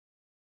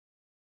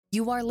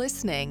You are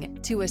listening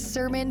to a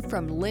sermon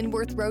from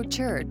Linworth Road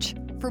Church.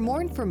 For more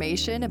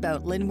information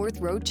about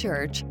Linworth Road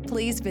Church,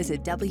 please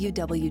visit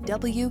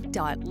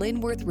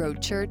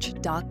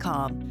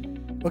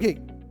www.linworthroadchurch.com. Okay,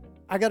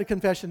 I got a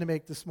confession to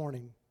make this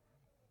morning.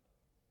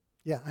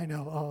 Yeah, I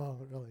know. Oh,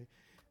 really?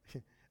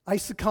 I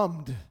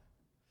succumbed.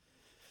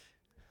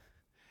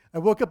 I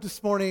woke up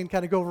this morning and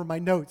kind of go over my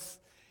notes,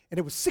 and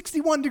it was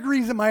 61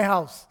 degrees in my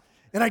house,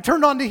 and I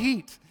turned on the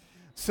heat.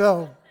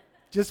 So,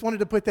 just wanted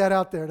to put that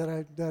out there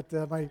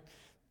that my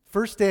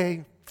first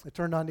day I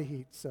turned on the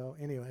heat. So,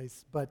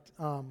 anyways, but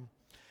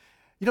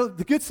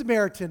the Good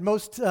Samaritan.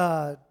 Most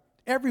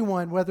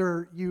everyone,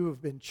 whether you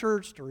have been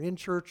churched or in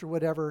church or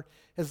whatever,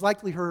 has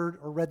likely heard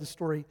or read the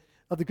story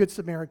of the Good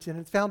Samaritan.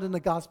 It's found in the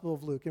Gospel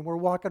of Luke, and we're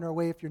walking our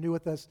way, if you're new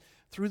with us,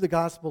 through the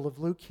Gospel of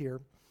Luke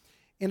here.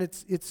 And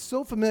it's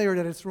so familiar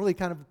that it's really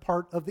kind of a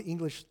part of the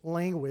English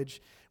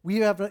language. We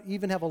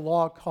even have a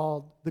law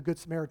called the Good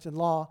Samaritan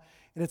Law,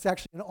 and it's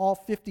actually in all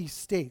 50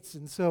 states.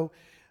 And so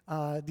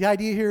the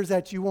idea here is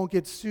that you won't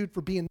get sued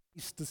for being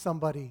nice to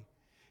somebody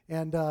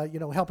and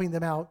helping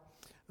them out,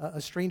 a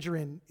stranger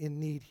in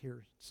need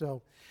here.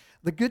 So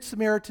the Good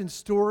Samaritan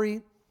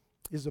story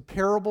is a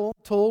parable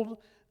told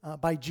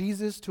by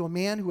Jesus to a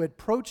man who had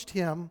approached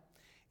him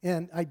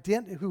and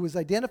who was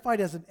identified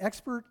as an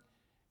expert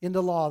in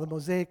the law, the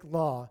Mosaic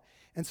law.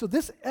 And so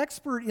this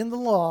expert in the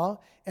law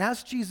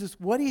asked Jesus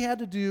what he had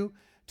to do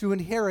to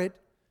inherit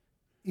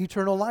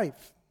eternal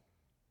life.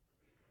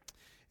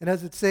 And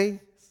as it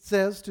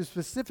says to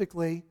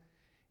specifically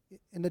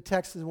in the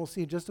text, and we'll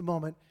see in just a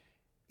moment,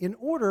 in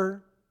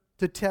order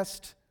to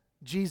test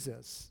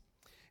Jesus.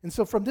 And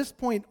so from this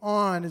point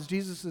on, as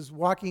Jesus is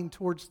walking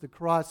towards the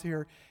cross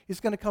here, he's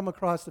going to come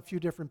across a few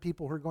different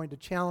people who are going to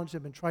challenge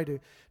him and try to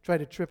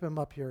trip him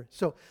up here.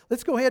 So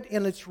let's go ahead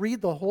and let's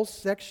read the whole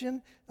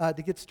section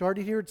to get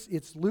started here.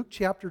 It's Luke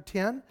chapter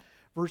 10,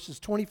 verses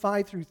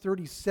 25 through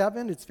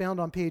 37. It's found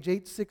on page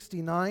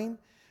 869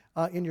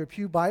 in your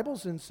pew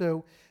Bibles. And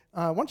so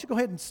why don't you go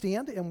ahead and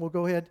stand, and we'll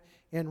go ahead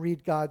and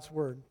read God's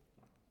word.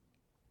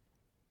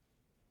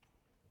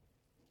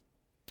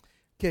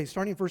 Okay,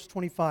 starting in verse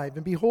 25.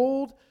 And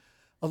behold,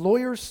 a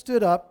lawyer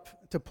stood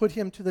up to put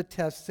him to the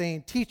test,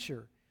 saying,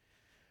 Teacher,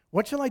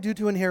 what shall I do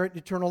to inherit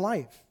eternal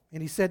life?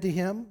 And he said to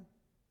him,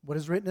 What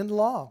is written in the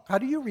law? How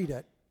do you read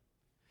it?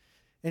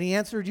 And he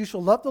answered, You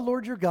shall love the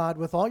Lord your God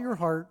with all your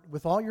heart,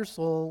 with all your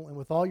soul, and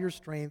with all your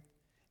strength,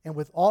 and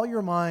with all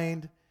your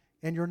mind,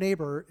 and your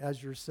neighbor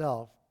as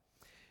yourself.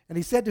 And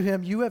he said to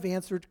him, You have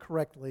answered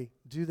correctly.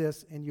 Do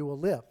this, and you will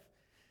live.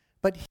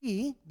 But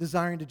he,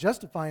 desiring to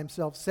justify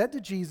himself, said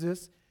to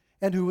Jesus,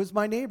 And who is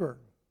my neighbor?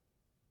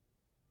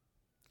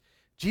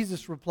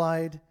 Jesus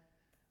replied,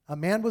 A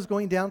man was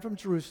going down from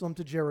Jerusalem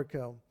to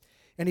Jericho,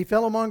 and he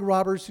fell among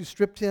robbers who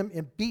stripped him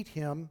and beat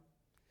him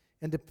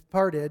and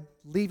departed,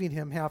 leaving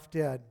him half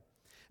dead.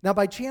 Now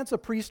by chance a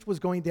priest was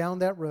going down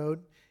that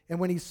road, and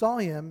when he saw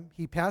him,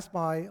 he passed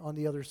by on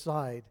the other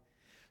side.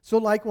 So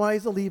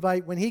likewise a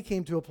Levite, when he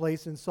came to a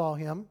place and saw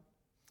him,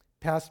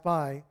 passed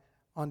by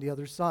on the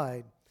other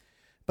side.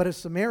 But a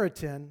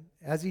Samaritan,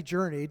 as he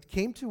journeyed,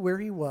 came to where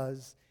he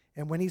was,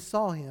 and when he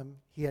saw him,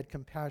 he had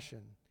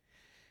compassion.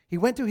 He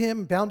went to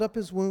him, bound up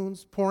his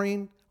wounds,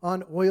 pouring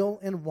on oil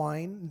and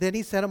wine. Then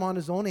he set him on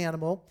his own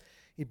animal.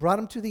 He brought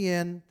him to the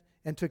inn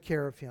and took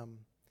care of him.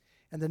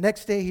 And the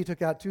next day he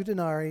took out 2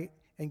 denarii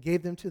and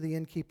gave them to the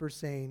innkeeper,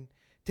 saying,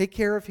 Take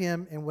care of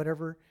him, and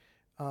whatever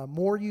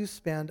more you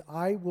spend,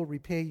 I will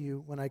repay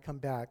you when I come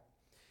back.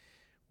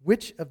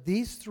 Which of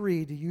these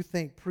 3 do you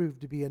think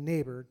proved to be a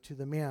neighbor to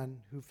the man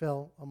who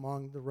fell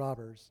among the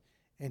robbers?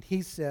 And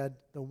he said,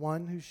 The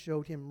one who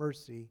showed him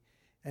mercy.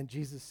 And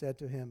Jesus said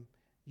to him,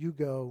 You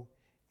go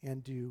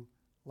and do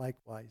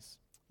likewise.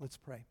 Let's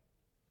pray.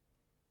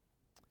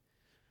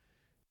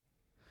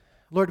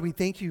 Lord, we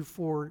thank you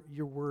for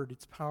your word.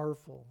 It's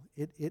powerful.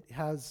 It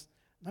has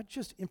not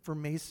just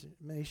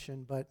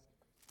information, but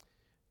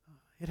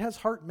it has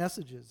heart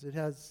messages.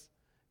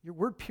 Your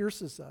word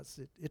pierces us.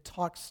 It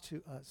talks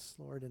to us,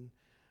 Lord. And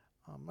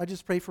I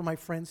just pray for my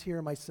friends here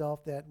and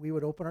myself that we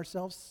would open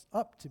ourselves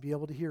up to be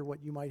able to hear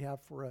what you might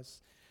have for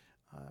us.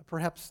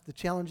 Perhaps the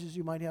challenges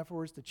you might have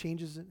for us, the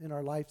changes in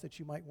our life that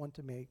you might want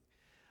to make.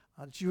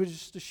 That you would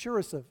just assure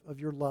us of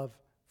your love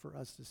for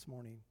us this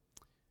morning.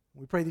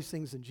 We pray these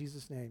things in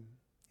Jesus' name.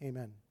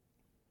 Amen.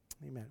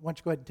 Amen. Why don't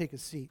you go ahead and take a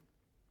seat.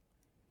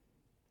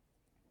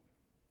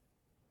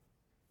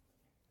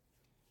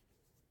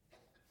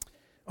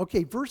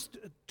 Okay, verse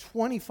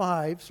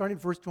 25, starting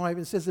at verse 25,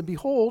 it says, And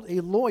behold,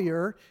 a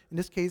lawyer, in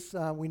this case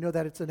we know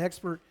that it's an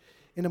expert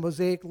in the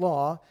Mosaic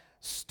law,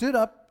 stood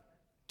up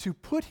to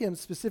put him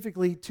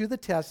specifically to the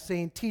test,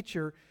 saying,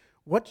 Teacher,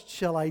 what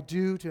shall I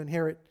do to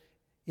inherit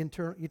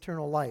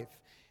eternal life?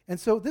 And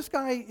so this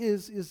guy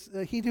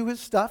he knew his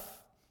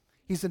stuff.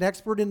 He's an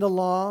expert in the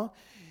law.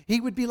 He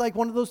would be like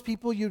one of those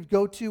people you'd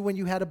go to when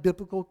you had a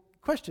biblical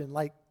question,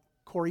 like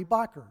Corey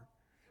Bacher.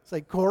 It's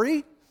like,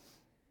 Corey,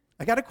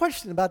 I got a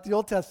question about the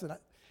Old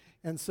Testament.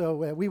 And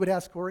so we would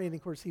ask Corey, and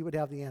of course he would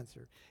have the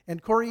answer. And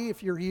Corey,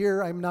 if you're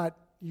here, I'm not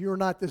you're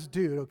not this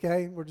dude,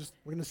 okay? We're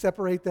going to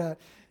separate that.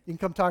 You can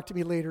come talk to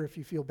me later if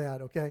you feel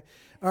bad, okay?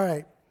 All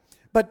right.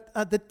 But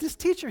this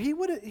teacher, he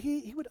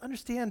would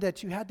understand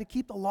that you had to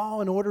keep the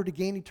law in order to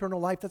gain eternal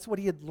life. That's what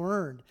he had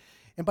learned.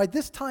 And by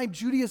this time,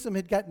 Judaism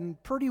had gotten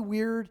pretty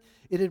weird.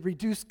 It had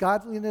reduced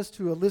godliness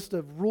to a list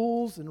of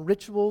rules and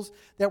rituals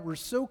that were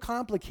so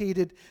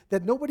complicated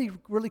that nobody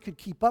really could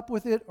keep up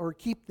with it or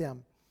keep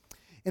them.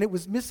 And it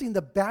was missing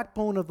the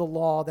backbone of the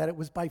law, that it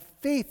was by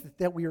faith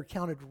that we are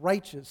counted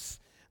righteous,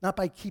 not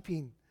by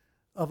keeping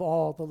of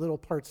all the little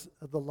parts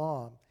of the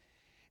law.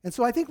 And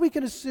so I think we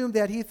can assume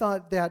that he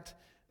thought that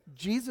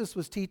Jesus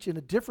was teaching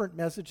a different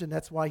message, and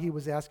that's why he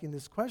was asking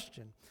this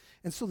question.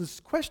 And so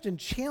this question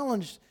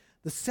challenged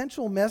the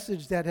central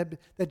message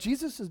that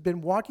Jesus has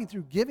been walking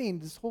through giving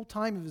this whole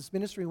time of his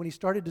ministry when he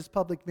started his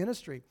public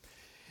ministry.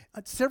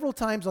 Several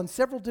times, on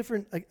several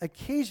different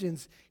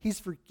occasions, he's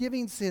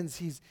forgiving sins,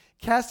 he's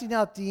casting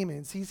out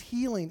demons, he's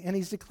healing, and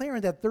he's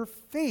declaring that their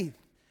faith,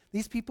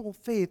 these people's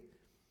faith,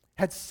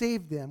 had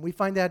saved them. We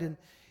find that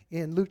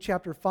in Luke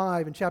chapter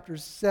 5 and chapter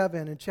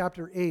 7 and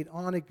chapter 8,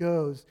 on it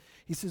goes.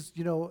 He says,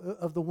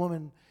 of the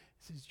woman,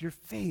 he says, your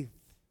faith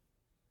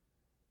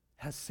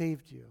has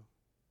saved you.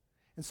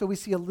 And so we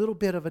see a little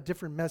bit of a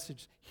different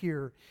message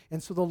here.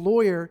 And so the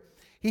lawyer,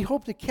 he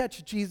hoped to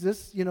catch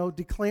Jesus,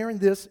 declaring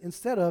this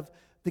instead of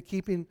the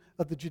keeping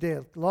of the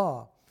Judaic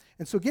law.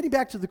 And so getting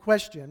back to the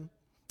question,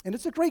 and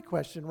it's a great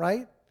question,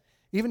 right?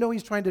 Even though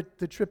he's trying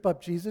to trip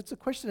up Jesus, it's a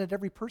question that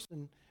every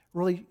person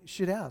really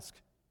should ask,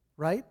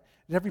 right?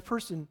 That every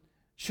person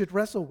should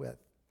wrestle with.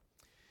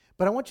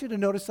 But I want you to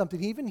notice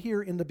something. Even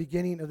here in the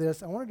beginning of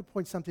this, I wanted to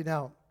point something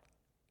out.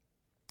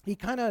 He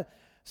kind of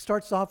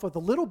starts off with a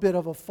little bit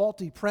of a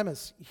faulty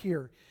premise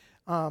here.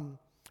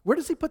 Where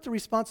does he put the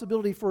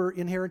responsibility for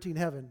inheriting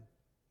heaven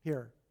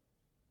here?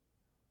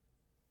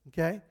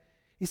 Okay?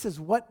 He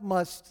says, what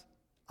must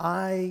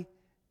I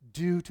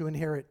do to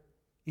inherit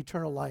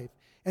eternal life?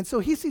 And so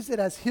he sees it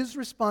as his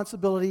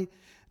responsibility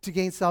to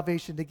gain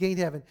salvation, to gain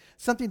heaven,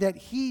 something that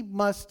he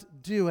must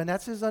do, and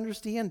that's his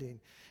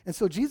understanding. And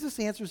so Jesus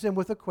answers him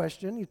with a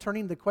question. He's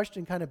turning the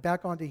question kind of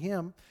back onto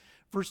him.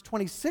 Verse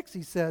 26,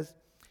 he says,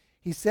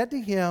 he said to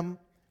him,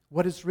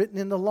 what is written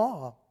in the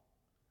law?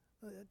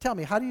 Tell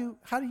me, how do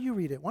you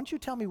read it? Why don't you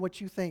tell me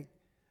what you think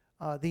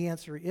the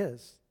answer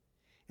is?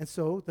 And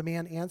so the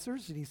man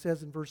answers, and he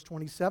says in verse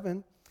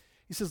 27,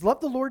 he says, love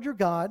the Lord your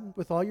God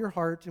with all your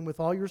heart and with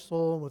all your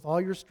soul and with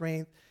all your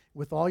strength,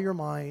 with all your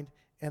mind,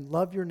 and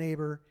love your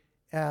neighbor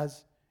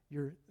as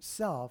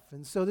yourself.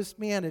 And so this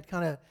man had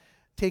kind of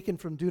taken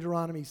from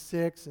Deuteronomy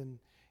 6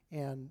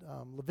 and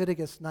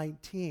Leviticus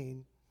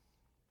 19,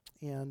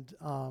 and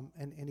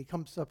he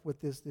comes up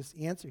with this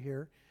answer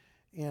here.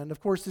 And of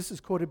course, this is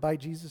quoted by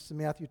Jesus in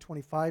Matthew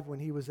 25 when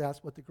he was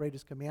asked what the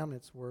greatest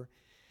commandments were.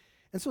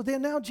 And so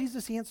then now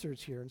Jesus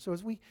answers here. And so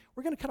as we're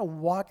going to kind of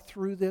walk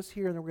through this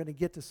here, and then we're going to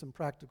get to some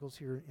practicals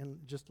here in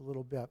just a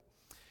little bit.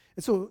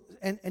 And so,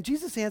 and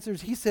Jesus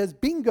answers, he says,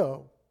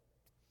 bingo.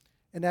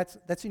 And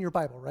that's in your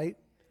Bible, right?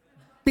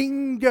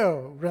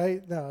 Bingo,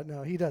 right?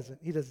 No, he doesn't.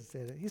 He doesn't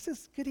say that. He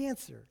says, good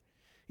answer.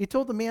 He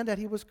told the man that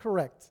he was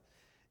correct,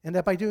 and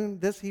that by doing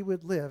this he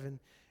would live. And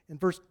in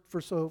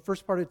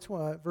first part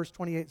of verse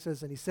 28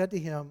 says, and he said to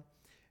him,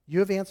 you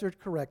have answered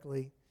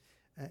correctly.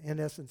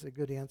 In essence, a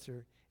good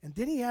answer. And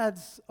then he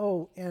adds,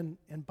 and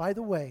by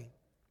the way,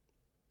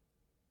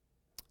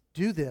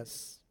 do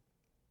this,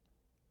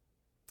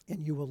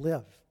 and you will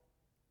live.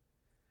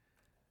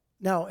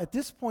 Now, at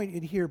this point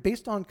in here,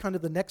 based on kind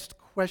of the next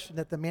question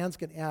that the man's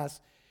going to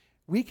ask,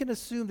 we can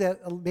assume that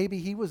maybe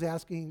he was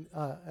asking,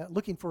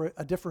 looking for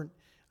a different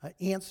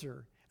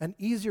answer, an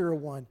easier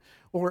one,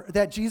 or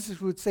that Jesus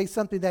would say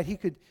something that he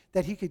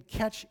could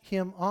catch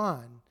him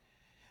on.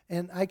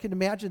 And I can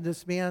imagine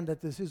this man,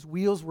 that his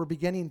wheels were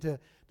beginning to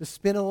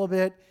spin a little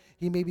bit.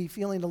 He may be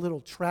feeling a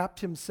little trapped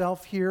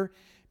himself here,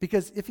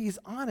 because if he's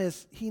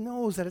honest, he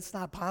knows that it's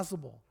not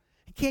possible.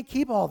 He can't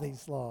keep all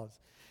these laws.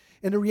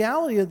 And the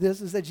reality of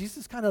this is that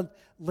Jesus kind of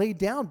laid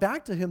down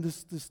back to him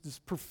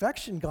this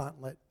perfection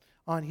gauntlet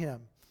on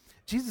him.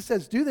 Jesus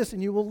says, do this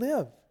and you will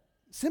live.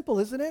 Simple,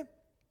 isn't it?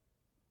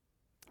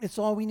 It's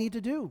all we need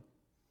to do.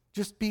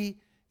 Just be,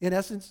 in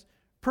essence,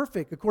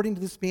 perfect. According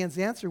to this man's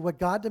answer, what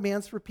God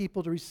demands for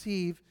people to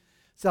receive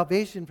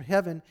salvation from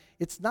heaven,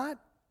 it's not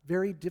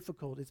very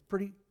difficult. It's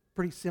pretty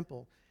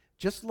simple.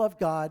 Just love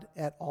God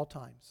at all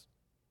times.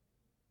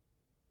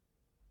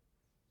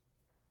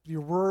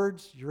 Your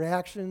words, your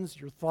actions,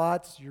 your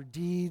thoughts, your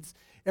deeds,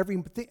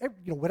 everything,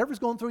 whatever's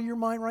going through your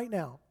mind right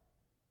now.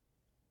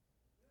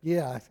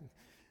 Yeah.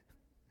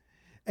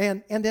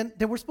 And then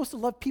we're supposed to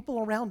love people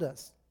around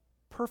us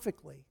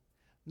perfectly,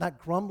 not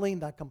grumbling,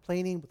 not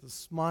complaining, with a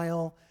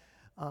smile.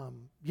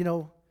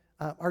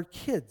 Our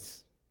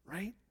kids,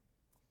 right?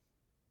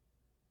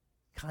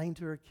 Kind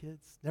to our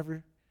kids,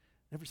 never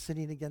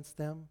sinning against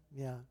them.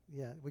 Yeah.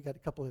 We got a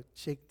couple of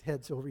shaked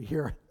heads over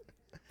here.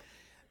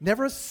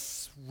 Never a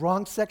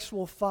wrong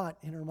sexual thought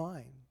in her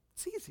mind.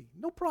 It's easy,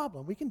 no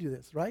problem. We can do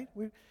this, right?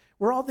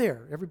 We're all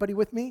there. Everybody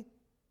with me?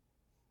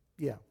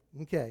 Yeah,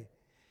 okay.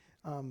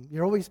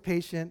 You're always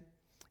patient.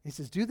 He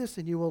says, do this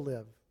and you will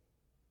live.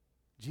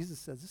 Jesus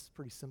says, this is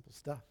pretty simple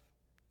stuff.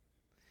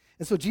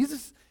 And so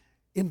Jesus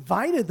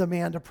invited the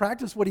man to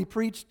practice what he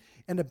preached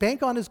and to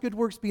bank on his good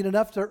works being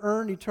enough to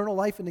earn eternal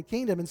life in the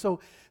kingdom. And so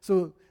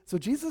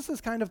Jesus is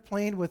kind of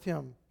playing with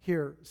him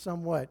here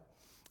somewhat.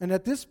 And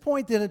at this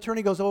point, the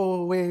attorney goes,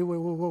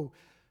 oh,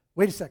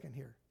 wait a second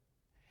here.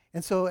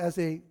 And so as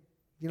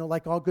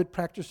like all good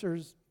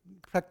practitioners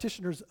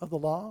of the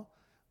law,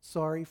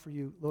 sorry for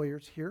you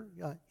lawyers here,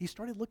 he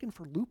started looking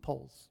for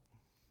loopholes.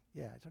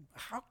 Yeah,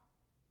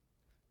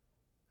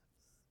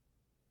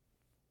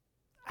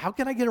 how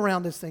can I get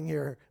around this thing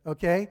here,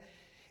 okay?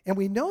 And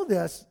we know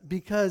this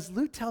because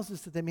Luke tells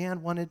us that the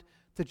man wanted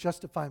to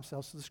justify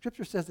himself. So the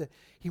scripture says that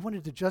he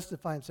wanted to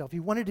justify himself. He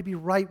wanted to be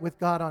right with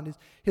God on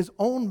his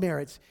own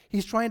merits.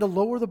 He's trying to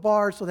lower the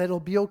bar so that it'll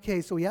be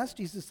okay. So he asked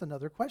Jesus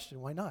another question.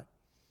 Why not?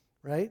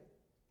 Right?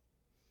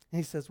 And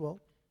he says,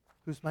 well,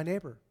 who's my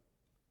neighbor?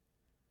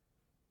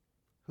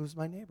 Who's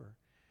my neighbor?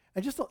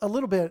 And just a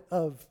little bit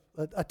of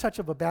a touch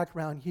of a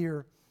background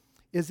here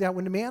is that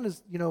when the man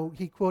is,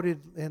 he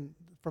quoted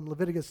from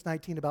Leviticus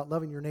 19 about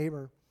loving your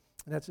neighbor,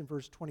 and that's in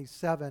verse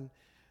 27.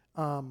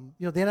 The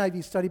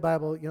NIV Study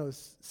Bible,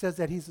 says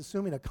that he's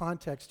assuming a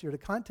context here. The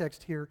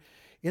context here,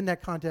 in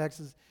that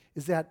context,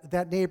 is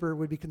that neighbor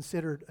would be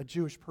considered a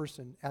Jewish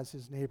person as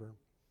his neighbor.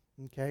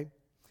 Okay?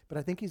 But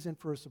I think he's in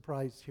for a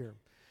surprise here.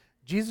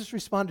 Jesus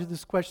responded to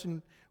this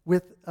question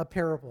with a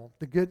parable,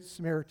 the Good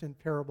Samaritan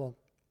parable.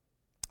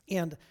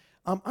 And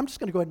I'm just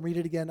going to go ahead and read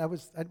it again. I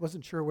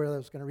wasn't sure whether I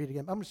was going to read it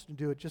again. I'm just going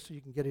to do it just so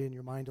you can get it in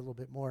your mind a little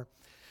bit more.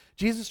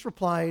 Jesus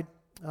replied,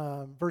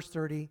 verse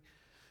 30,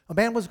 a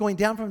man was going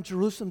down from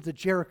Jerusalem to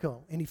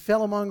Jericho, and he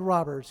fell among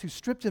robbers who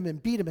stripped him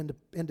and beat him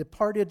and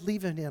departed,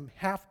 leaving him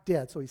half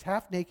dead. So he's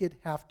half naked,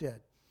 half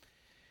dead.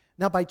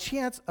 Now by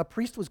chance, a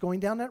priest was going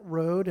down that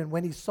road, and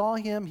when he saw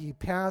him, he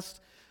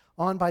passed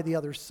on by the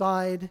other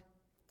side.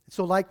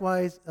 So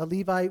likewise, a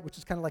Levite, which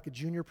is kind of like a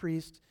junior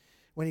priest,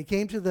 when he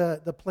came to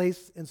the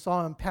place and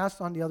saw him,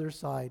 passed on the other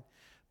side.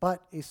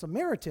 But a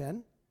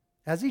Samaritan,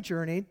 as he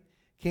journeyed,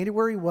 came to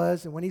where he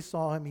was, and when he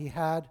saw him, he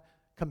had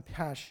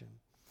compassion.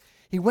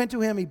 He went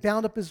to him, he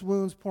bound up his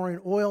wounds,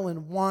 pouring oil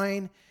and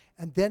wine,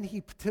 and then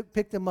he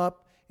picked him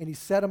up, and he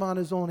set him on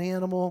his own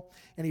animal,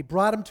 and he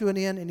brought him to an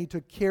inn, and he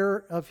took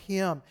care of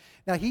him.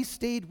 Now, he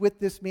stayed with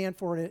this man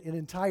for an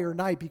entire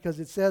night, because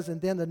it says, and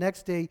then the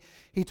next day,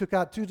 he took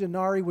out 2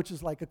 denarii, which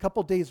is like a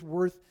couple days'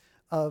 worth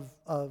of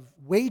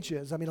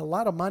wages. I mean, a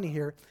lot of money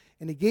here.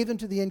 And he gave them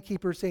to the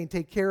innkeeper, saying,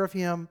 take care of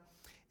him,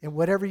 and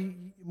whatever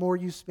more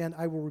you spend,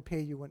 I will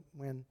repay you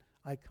when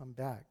I come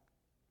back.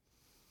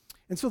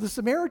 And so the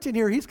Samaritan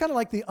here, he's kind of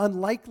like the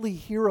unlikely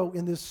hero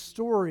in this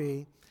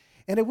story.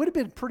 And it would have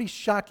been pretty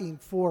shocking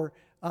for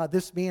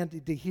this man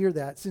to hear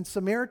that. Since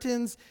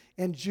Samaritans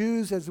and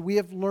Jews, as we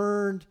have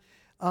learned,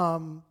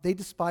 they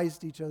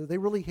despised each other. They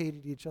really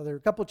hated each other. A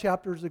couple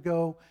chapters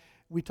ago,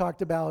 we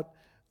talked about,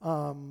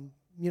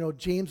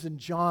 James and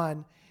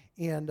John.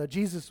 And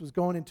Jesus was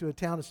going into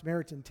a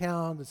Samaritan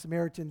town. The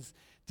Samaritans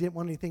didn't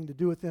want anything to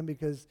do with him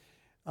because,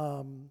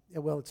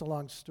 it's a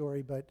long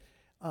story, but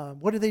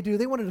what did they do?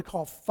 They wanted to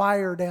call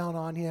fire down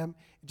on him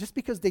just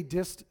because they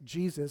dissed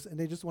Jesus, and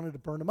they just wanted to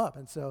burn him up.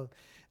 And so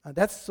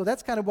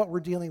that's kind of what we're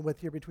dealing with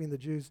here between the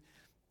Jews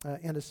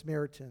and the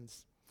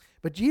Samaritans.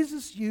 But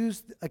Jesus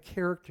used a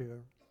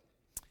character,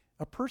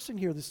 a person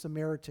here, the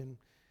Samaritan,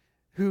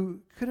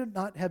 who could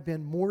not have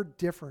been more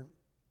different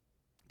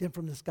than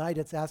from this guy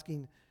that's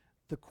asking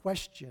the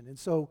question. And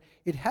so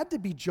it had to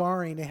be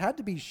jarring. It had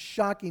to be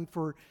shocking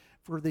for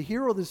the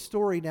hero of the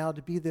story now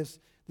to be this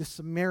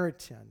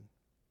Samaritan.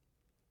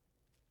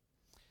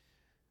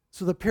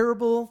 So the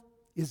parable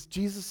is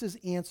Jesus'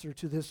 answer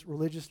to this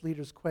religious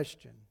leader's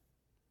question.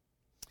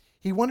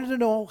 He wanted to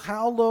know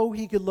how low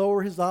he could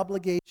lower his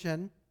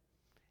obligation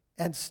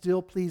and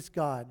still please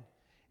God.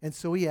 And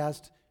so he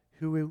asked,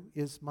 who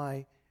is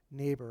my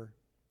neighbor?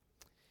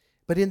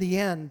 But in the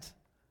end,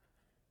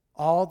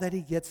 all that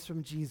he gets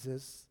from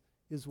Jesus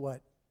is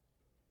what?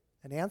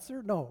 An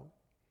answer? No.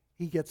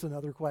 He gets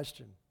another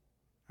question.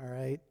 All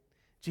right?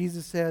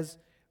 Jesus says,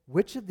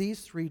 which of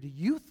these 3 do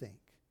you think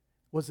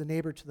was a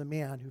neighbor to the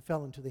man who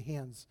fell into the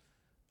hands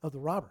of the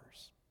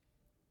robbers?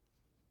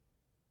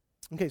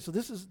 Okay, so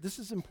this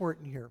is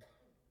important here.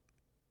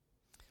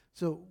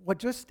 So what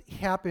just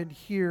happened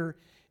here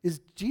is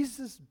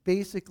Jesus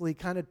basically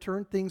kind of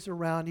turned things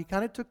around. He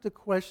kind of took the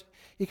question,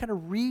 he kind of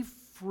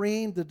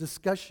reframed the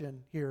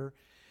discussion here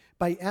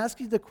by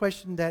asking the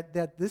question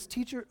that this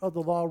teacher of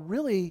the law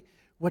really,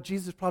 what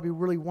Jesus probably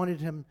really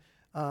wanted him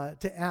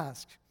to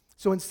ask.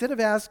 So instead of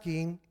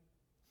asking,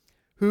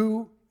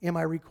 who am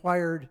I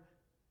required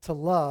to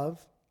love?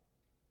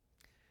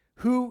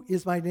 Who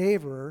is my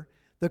neighbor?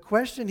 The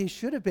question he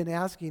should have been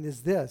asking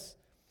is this: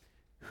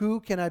 who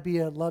can I be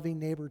a loving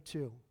neighbor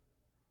to?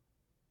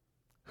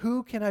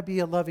 Who can I be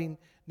a loving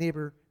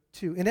neighbor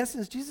to? In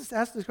essence, Jesus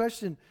asked this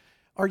question,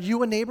 are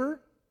you a neighbor?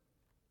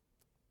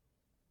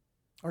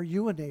 Are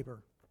you a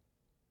neighbor?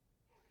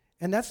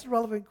 And that's the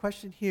relevant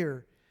question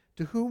here.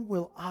 To whom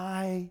will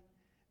I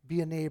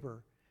be a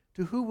neighbor?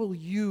 To who will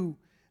you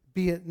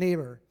be a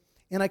neighbor.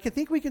 And I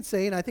think we can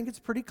say, and I think it's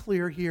pretty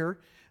clear here,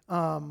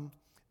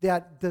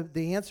 that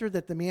the answer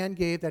that the man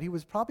gave, that he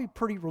was probably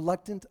pretty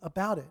reluctant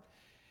about it,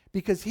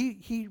 because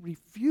he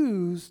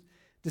refused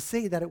to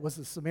say that it was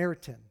a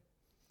Samaritan.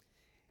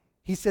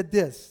 He said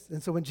this,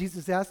 and so when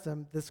Jesus asked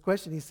him this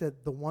question, he said,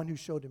 the one who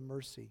showed him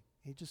mercy.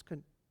 He just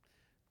couldn't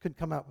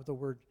come out with the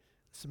word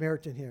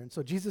Samaritan here. And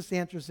so Jesus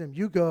answers him,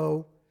 you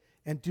go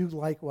and do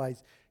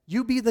likewise.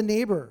 You be the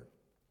neighbor.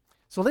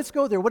 So let's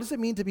go there. What does it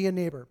mean to be a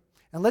neighbor?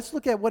 And let's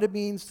look at what it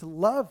means to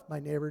love my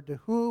neighbor, to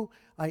who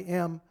I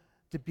am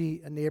to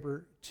be a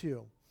neighbor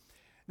to.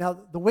 Now,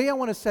 the way I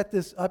want to set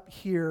this up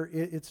here,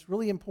 it's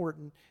really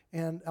important,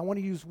 and I want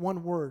to use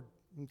one word,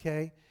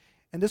 okay?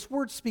 And this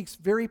word speaks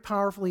very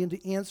powerfully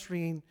into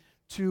answering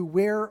to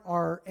where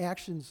our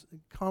actions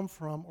come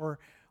from, or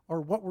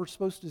what we're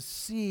supposed to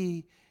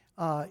see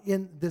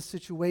in this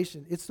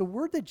situation. It's the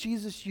word that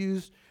Jesus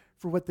used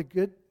for what the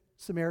Good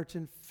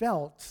Samaritan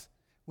felt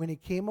when he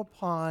came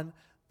upon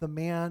the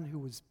man who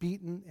was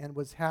beaten and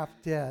was half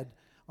dead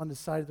on the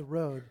side of the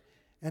road.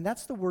 And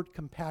that's the word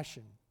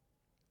compassion.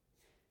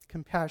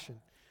 Compassion.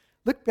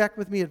 Look back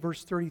with me at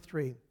verse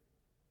 33.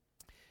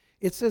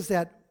 It says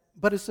that,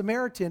 but a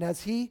Samaritan,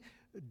 as he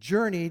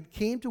journeyed,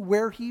 came to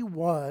where he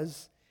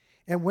was,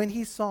 and when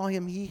he saw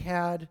him, he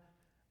had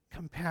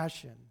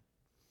compassion.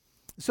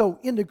 So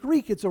in the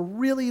Greek, it's a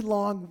really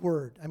long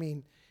word. I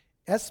mean,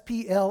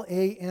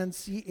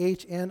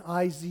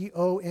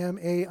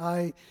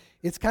 S-P-L-A-N-C-H-N-I-Z-O-M-A-I.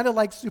 It's kind of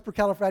like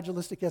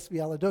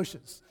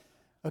supercalifragilisticexpialidocious,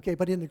 okay,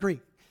 but in the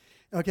Greek,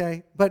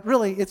 okay? But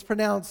really, it's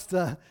pronounced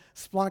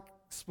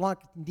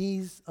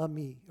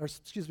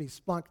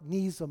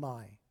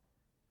splanknizomai.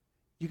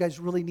 You guys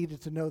really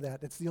needed to know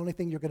that. It's the only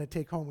thing you're going to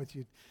take home with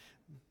you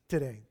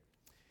today.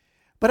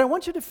 But I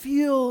want you to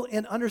feel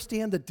and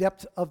understand the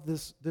depth of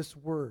this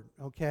word,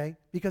 okay?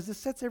 Because this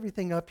sets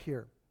everything up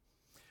here.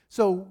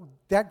 So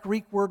that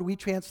Greek word we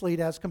translate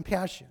as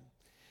compassion.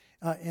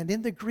 And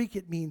in the Greek,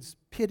 it means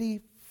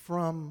pity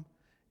from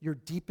your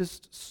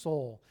deepest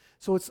soul.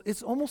 So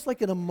it's almost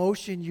like an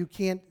emotion you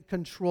can't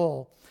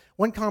control.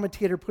 One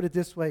commentator put it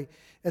this way,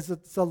 as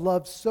it's a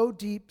love so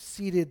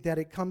deep-seated that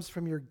it comes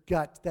from your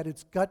gut, that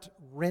it's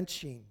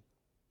gut-wrenching.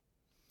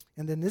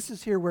 And then this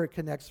is here where it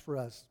connects for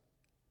us.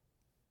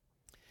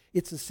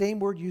 It's the same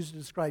word used to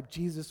describe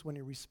Jesus when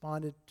he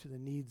responded to the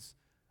needs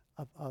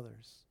of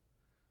others.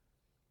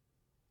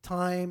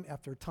 Time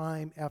after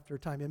time after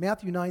time. In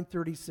Matthew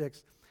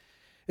 9:36,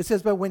 it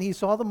says, but when he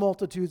saw the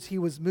multitudes, he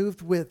was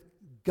moved with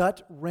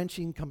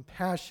gut-wrenching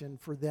compassion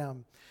for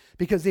them,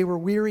 because they were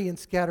weary and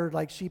scattered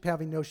like sheep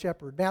having no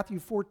shepherd. Matthew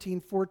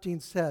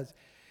 14:14 says,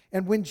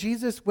 and when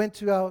Jesus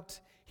went out,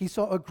 he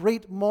saw a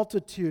great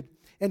multitude,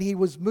 and he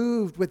was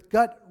moved with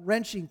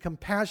gut-wrenching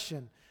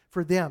compassion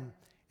for them,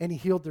 and he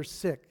healed their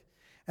sick.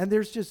 And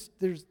that's just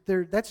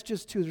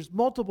two. There's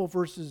multiple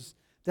verses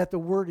that the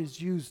word is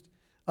used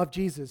of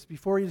Jesus.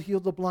 Before he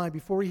healed the blind,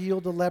 before he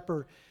healed the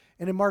leper.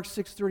 And in Mark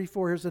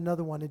 6:34, here's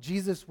another one. And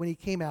Jesus, when he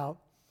came out,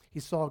 he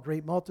saw a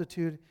great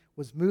multitude,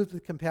 was moved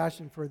with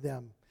compassion for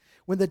them.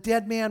 When the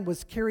dead man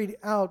was carried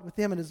out with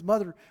him and his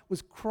mother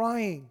was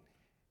crying,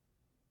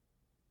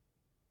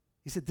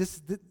 he said,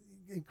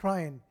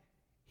 crying,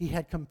 he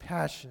had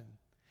compassion.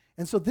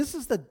 And so this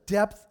is the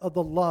depth of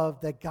the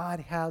love that God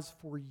has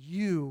for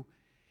you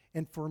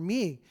and for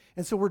me.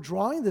 And so we're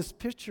drawing this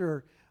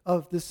picture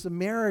of the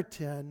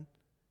Samaritan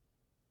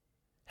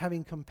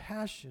having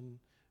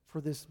compassion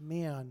for this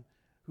man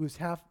who's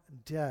half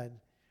dead,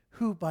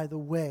 who, by the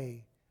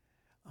way,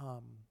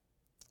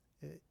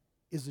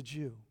 is a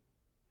Jew.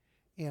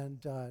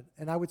 And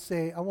I would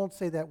say, I won't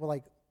say that with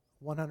like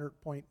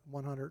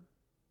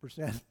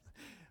 100%,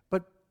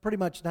 but pretty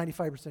much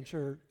 95%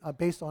 sure,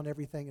 based on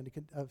everything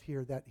of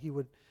here, that he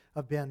would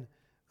have been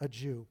a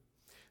Jew.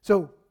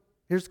 So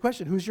here's the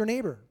question, who's your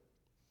neighbor?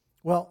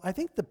 Well, I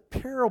think the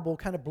parable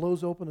kind of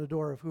blows open the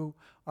door of who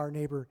our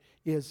neighbor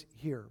is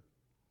here.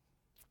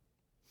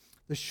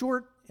 The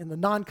short and the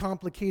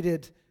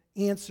non-complicated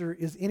answer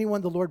is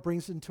anyone the Lord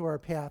brings into our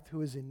path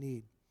who is in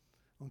need.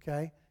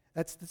 Okay?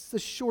 That's the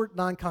short,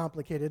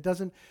 non-complicated. It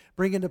doesn't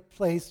bring into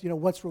place,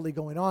 what's really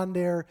going on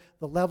there,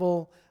 the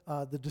level,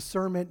 the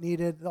discernment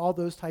needed, all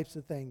those types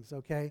of things,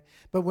 okay?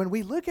 But when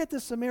we look at the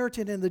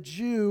Samaritan and the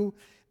Jew,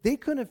 they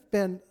could have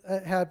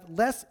have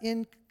less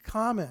in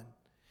common.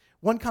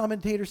 One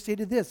commentator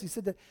stated this. He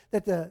said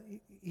that the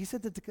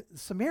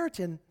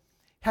Samaritan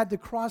had to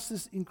cross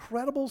this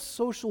incredible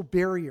social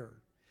barrier.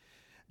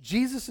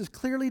 Jesus is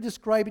clearly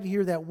describing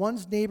here that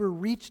one's neighbor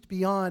reached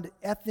beyond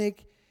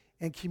ethnic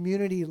and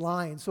community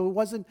lines. So it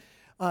wasn't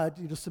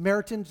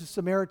Samaritan to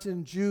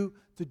Samaritan, Jew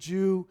to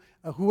Jew,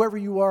 whoever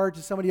you are,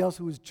 to somebody else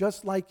who is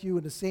just like you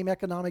in the same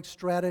economic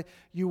strata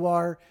you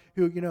are,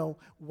 who,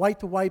 white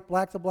to white,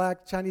 black to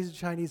black, Chinese to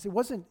Chinese. It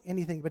wasn't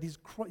anything, but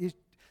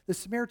the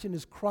Samaritan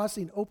is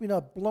crossing, opening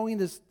up, blowing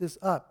this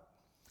up.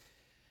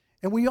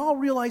 And we all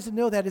realize and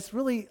know that it's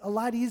really a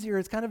lot easier.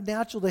 It's kind of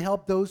natural to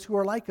help those who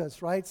are like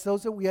us, right? It's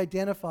those that we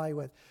identify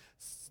with.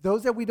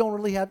 those that we don't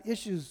really have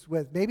issues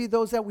with, maybe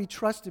those that we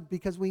trust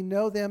because we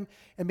know them,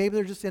 and maybe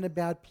they're just in a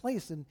bad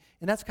place, and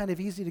that's kind of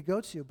easy to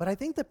go to. But I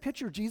think the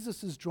picture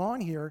Jesus is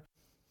drawing here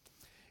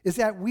is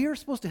that we are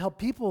supposed to help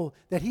people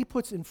that he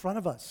puts in front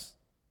of us,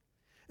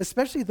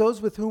 especially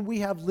those with whom we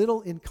have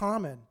little in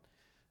common.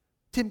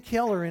 Tim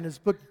Keller, in his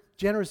book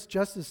Generous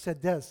Justice,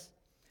 said this.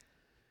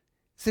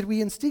 He said,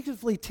 we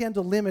instinctively tend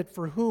to limit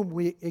for whom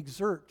we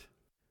exert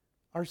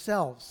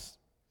ourselves.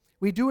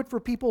 We do it for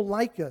people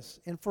like us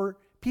and for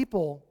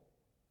people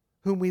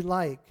whom we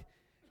like.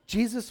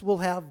 Jesus will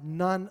have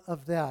none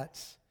of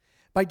that.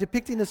 By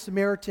depicting a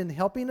Samaritan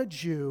helping a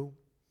Jew,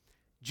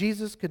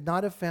 Jesus could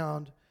not have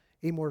found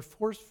a more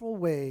forceful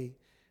way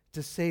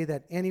to say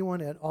that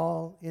anyone at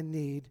all in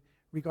need,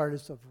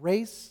 regardless of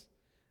race,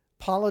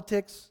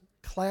 politics,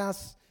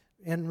 class,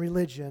 and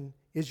religion,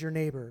 is your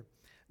neighbor.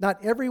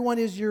 Not everyone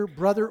is your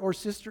brother or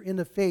sister in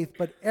the faith,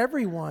 but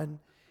everyone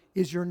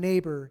is your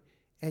neighbor,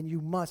 and you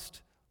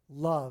must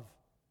love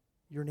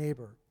your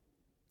neighbor.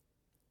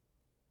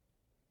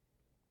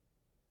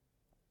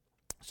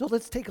 So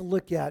let's take a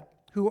look at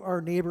who our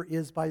neighbor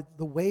is by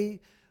the way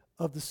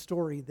of the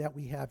story that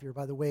we have here,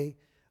 by the way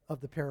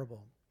of the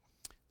parable.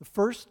 The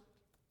first,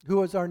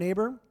 who is our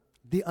neighbor?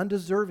 The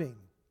undeserving.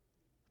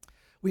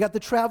 We got the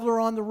traveler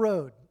on the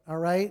road, all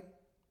right?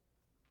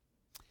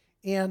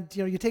 And,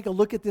 you take a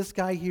look at this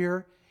guy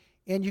here,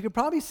 and you could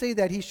probably say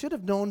that he should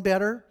have known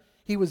better.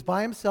 He was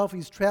by himself.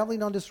 He's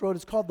traveling on this road.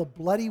 It's called the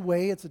Bloody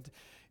Way. It's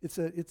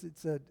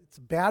a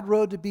bad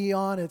road to be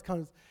on. It's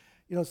kind of,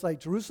 it's like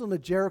Jerusalem to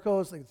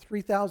Jericho. It's like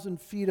 3,000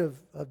 feet of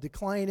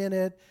decline in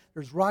it.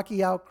 There's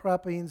rocky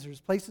outcroppings.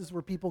 There's places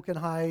where people can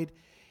hide.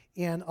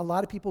 And a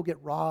lot of people get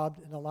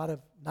robbed, and a lot of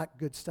not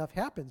good stuff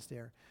happens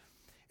there.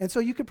 And so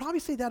you could probably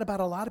say that about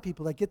a lot of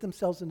people that get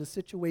themselves into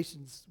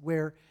situations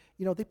where,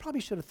 they probably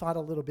should have thought a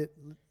little bit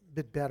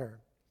better.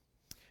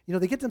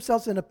 They get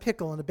themselves in a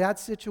pickle, in a bad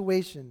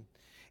situation.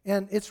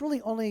 And it's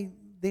really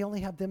they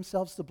only have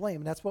themselves to blame.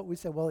 And that's what we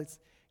say, well, it's,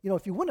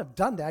 if you wouldn't have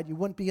done that, you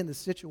wouldn't be in this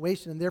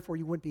situation, and therefore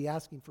you wouldn't be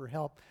asking for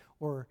help,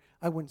 or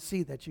I wouldn't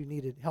see that you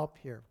needed help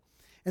here.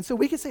 And so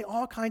we can say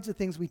all kinds of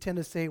things we tend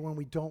to say when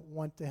we don't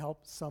want to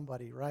help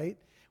somebody, right?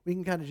 We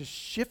can kind of just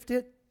shift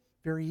it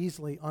very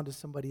easily onto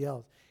somebody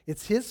else.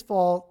 It's his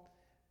fault.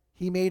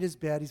 He made his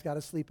bed. He's got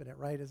to sleep in it,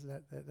 right?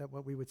 Isn't that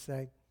what we would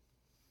say?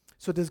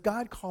 So does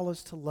God call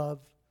us to love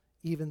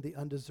even the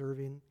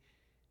undeserving,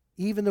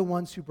 even the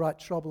ones who brought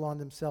trouble on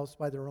themselves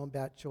by their own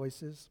bad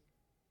choices?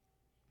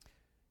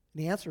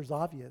 And the answer is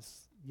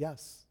obvious.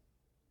 Yes,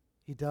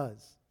 he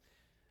does.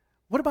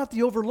 What about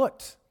the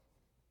overlooked?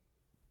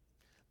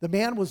 The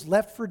man was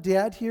left for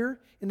dead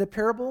here in the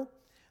parable.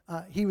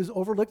 He was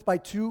overlooked by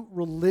two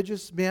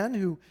religious men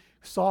who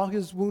saw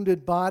his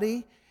wounded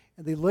body,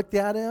 and they looked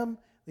at him.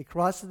 They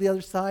crossed to the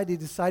other side. They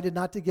decided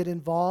not to get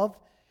involved.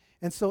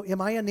 And so am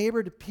I a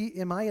neighbor to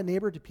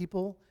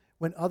people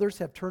when others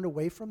have turned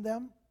away from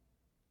them?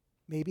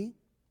 Maybe.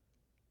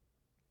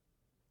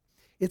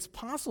 It's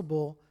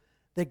possible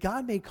that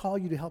God may call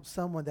you to help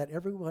someone that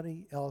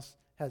everybody else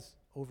has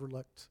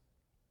overlooked.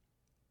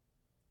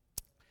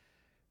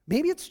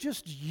 Maybe it's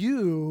just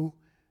you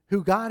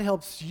who God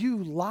helps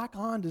you lock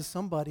on to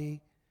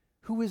somebody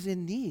who is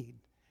in need.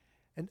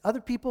 And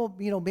other people,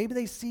 maybe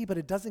they see, but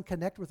it doesn't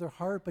connect with their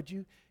heart, but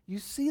you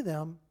see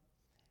them,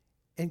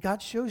 and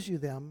God shows you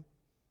them.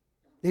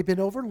 They've been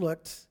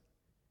overlooked,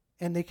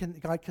 and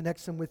God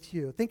connects them with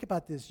you. Think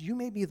about this. You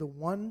may be the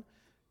one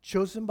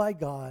chosen by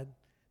God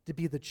to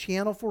be the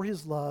channel for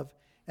his love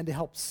and to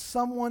help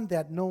someone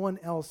that no one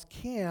else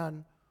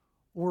can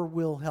or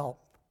will help.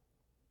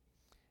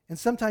 And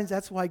sometimes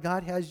that's why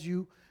God has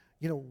you,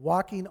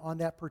 walking on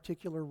that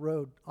particular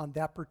road on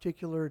that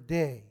particular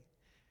day.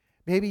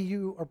 Maybe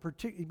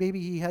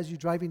he has you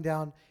driving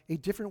down a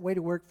different way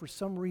to work for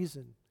some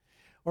reason.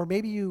 Or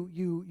maybe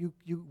you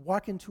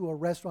walk into a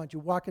restaurant, you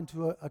walk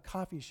into a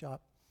coffee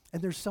shop,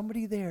 and there's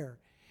somebody there.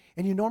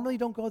 And you normally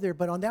don't go there,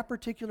 but on that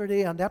particular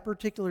day, on that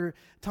particular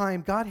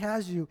time, God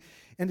has you,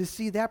 and to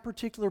see that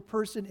particular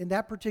person in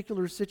that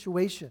particular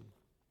situation.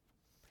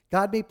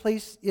 God may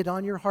place it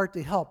on your heart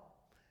to help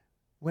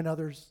when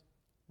others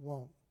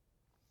won't.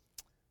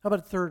 How about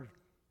a third?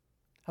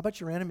 How about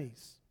your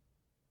enemies?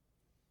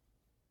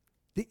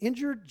 The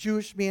injured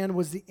Jewish man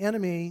was the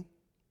enemy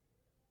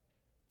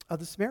of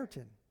the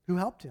Samaritan who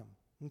helped him,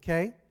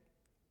 okay?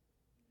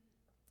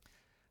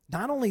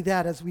 Not only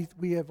that, as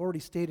we have already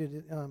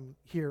stated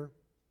here,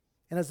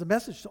 and as a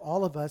message to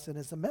all of us, and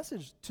as a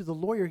message to the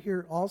lawyer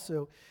here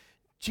also,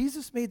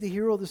 Jesus made the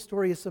hero of the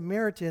story a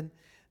Samaritan,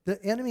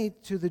 the enemy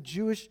to the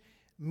Jewish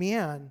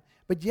man,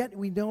 but yet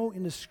we know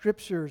in the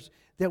Scriptures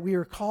that we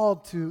are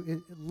called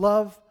to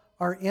love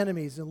our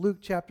enemies. In Luke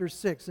chapter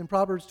 6, in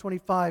Proverbs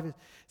 25, it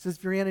says,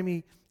 if your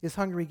enemy is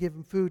hungry, give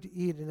him food to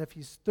eat, and if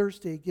he's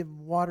thirsty, give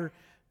him water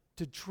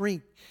to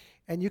drink.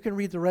 And you can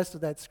read the rest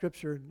of that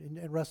Scripture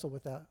and wrestle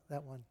with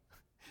that one,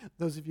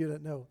 those of you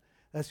that know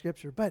that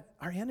Scripture. But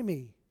our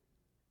enemy,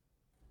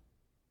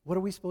 what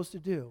are we supposed to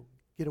do?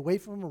 Get away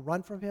from him or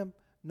run from him?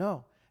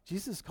 No.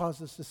 Jesus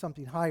calls us to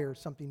something higher,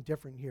 something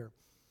different here.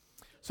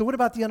 So what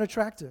about the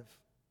unattractive?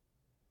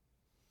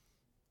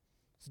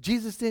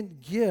 Jesus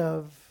didn't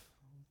give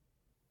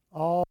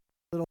all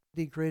the little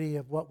nitty-gritty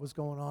of what was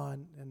going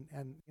on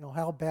and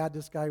how bad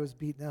this guy was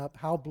beaten up,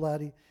 how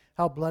bloody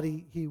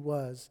he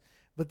was.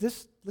 But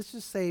this, let's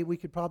just say we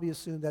could probably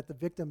assume that the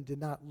victim did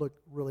not look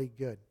really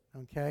good,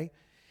 okay?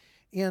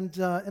 And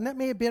that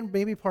may have been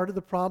maybe part of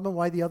the problem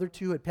why the other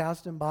two had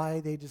passed him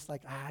by. They just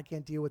like, I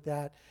can't deal with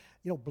that.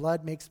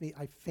 Blood makes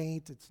I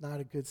faint. It's not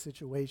a good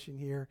situation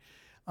here.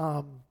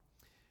 But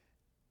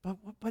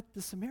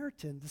the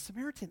Samaritan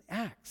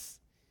acts.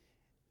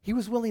 He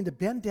was willing to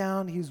bend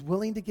down. He was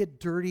willing to get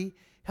dirty,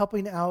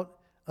 helping out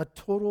a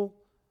total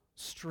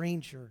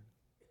stranger.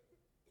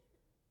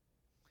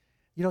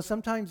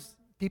 Sometimes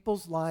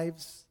people's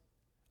lives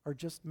are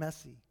just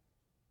messy.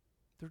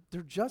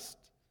 They're just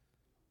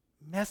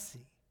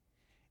messy.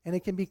 And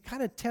it can be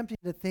kind of tempting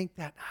to think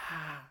that,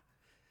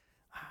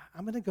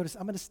 I'm going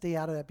to stay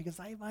out of that because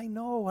I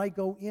know I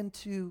go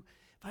into,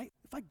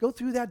 if I go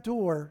through that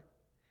door,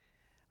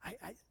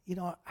 I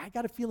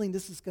got a feeling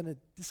this is going to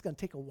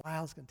take a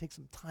while. It's going to take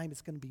some time.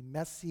 It's going to be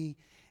messy.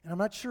 And I'm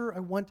not sure I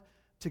want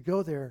to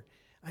go there.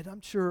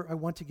 I'm sure I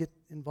want to get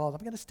involved.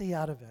 I'm going to stay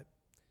out of it.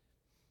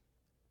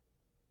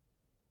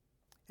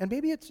 And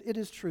maybe it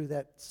is true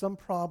that some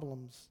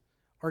problems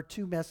are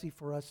too messy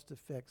for us to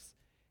fix.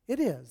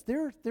 It is.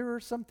 There are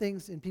some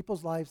things in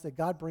people's lives that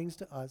God brings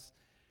to us.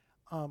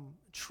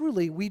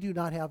 Truly, we do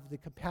not have the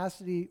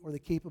capacity or the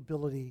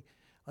capability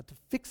to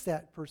fix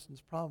that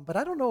person's problem. But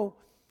I don't know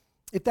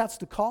if that's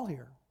the call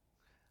here.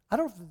 I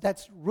don't know if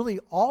that's really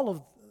all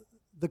of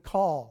the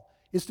call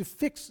is to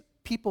fix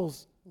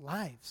people's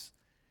lives.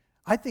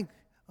 I think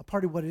a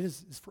part of what it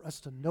is for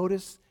us to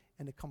notice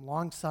and to come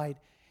alongside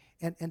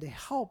and to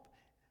help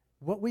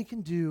what we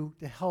can do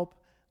to help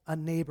a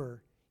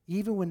neighbor,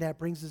 even when that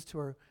brings us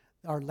to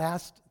our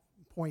last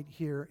point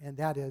here, and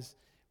that is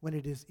when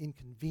it is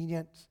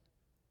inconvenient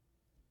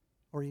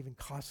or even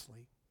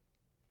costly.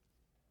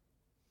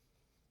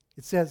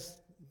 It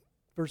says,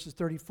 verses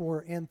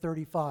 34 and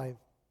 35,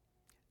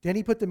 then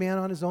he put the man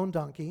on his own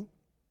donkey,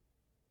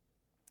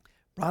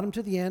 brought him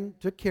to the inn,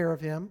 took care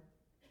of him,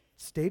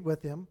 stayed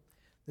with him.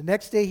 The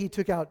next day he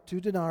took out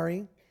 2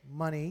 denarii,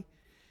 money,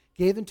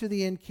 gave them to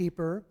the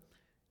innkeeper,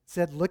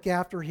 said, look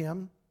after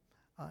him.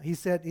 He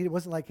said, it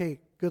wasn't like, hey,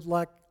 good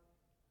luck,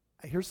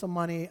 here's some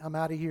money, I'm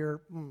out of here.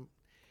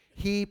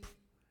 He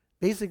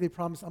basically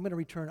promised, I'm going to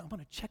return, I'm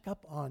going to check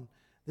up on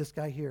this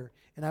guy here,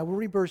 and I will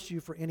reimburse you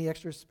for any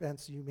extra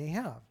expense you may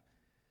have.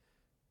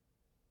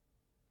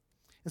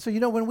 And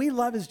so, when we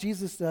love as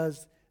Jesus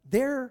does,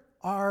 there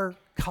are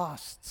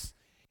costs.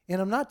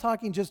 And I'm not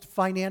talking just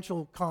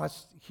financial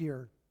costs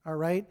here, all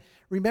right?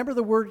 Remember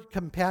the word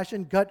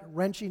compassion,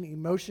 gut-wrenching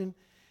emotion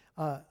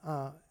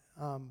that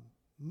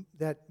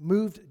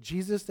moved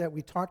Jesus that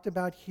we talked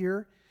about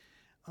here.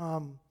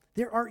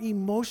 There are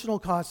emotional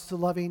costs to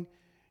loving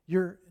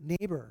your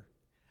neighbor.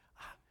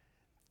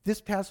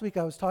 This past week,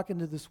 I was talking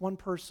to this one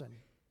person,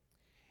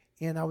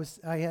 and I was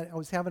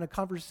having a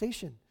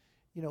conversation,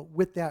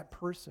 with that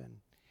person,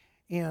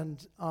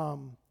 and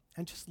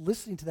just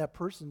listening to that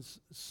person's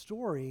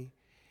story,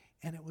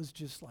 and it was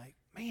just like,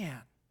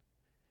 man,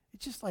 it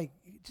just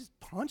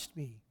punched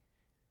me,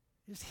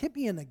 it just hit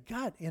me in the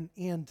gut,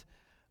 and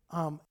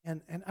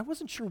I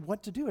wasn't sure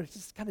what to do. It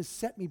just kind of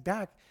set me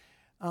back.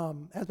 As a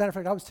matter of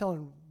fact, I was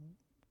telling,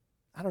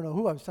 I don't know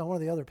who, I was telling one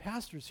of the other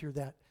pastors here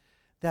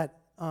that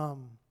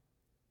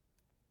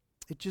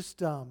it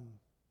just,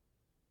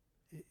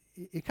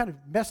 it kind of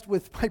messed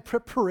with my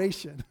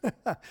preparation.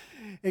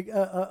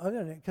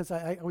 Because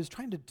I was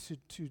trying to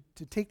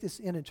take this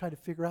in and try to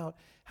figure out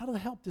how to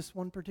help this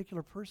one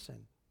particular person.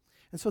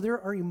 And so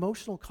there are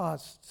emotional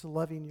costs to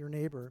loving your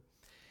neighbor.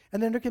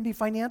 And then there can be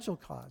financial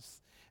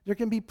costs. There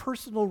can be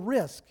personal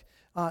risk.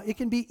 It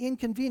can be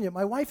inconvenient.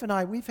 My wife and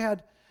I,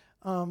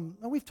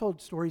 we've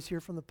told stories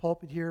here from the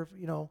pulpit here,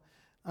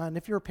 and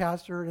if you're a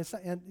pastor,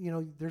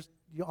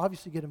 you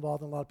obviously get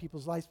involved in a lot of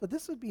people's lives, but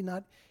this would be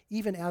not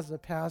even as a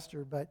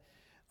pastor, but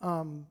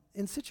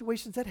in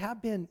situations that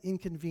have been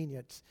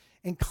inconvenient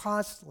and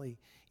costly,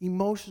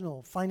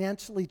 emotional,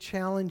 financially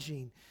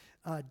challenging,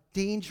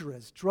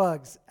 dangerous,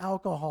 drugs,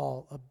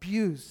 alcohol,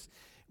 abuse.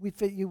 We've,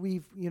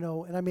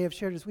 and I may have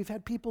shared this, we've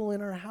had people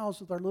in our house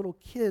with our little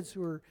kids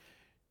who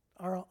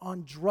are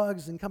on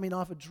drugs and coming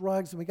off of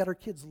drugs, and we got our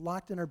kids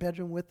locked in our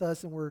bedroom with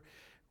us, and we're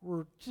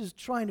just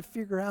trying to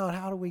figure out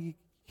how we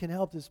can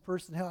help this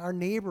person, how our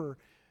neighbor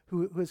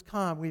who has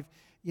come. We've,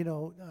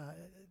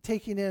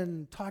 taking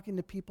in, talking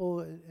to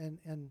people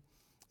and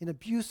in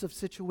abusive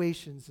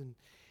situations,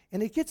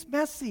 and it gets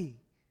messy.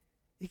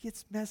 It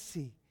gets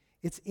messy.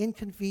 It's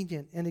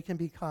inconvenient, and it can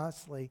be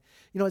costly.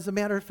 As a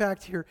matter of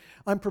fact here,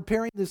 I'm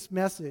preparing this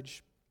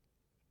message,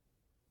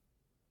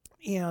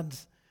 and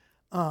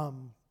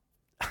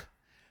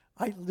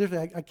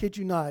I kid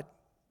you not,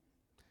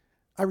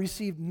 I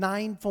received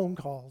 9 phone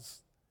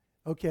calls,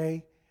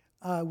 okay,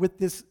 with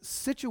this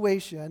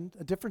situation,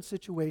 a different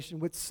situation,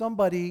 with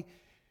somebody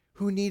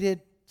who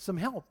needed some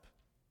help.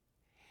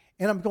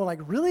 And I'm going like,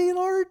 really,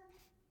 Lord?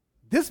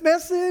 This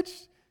message?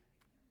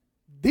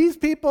 these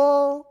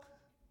people,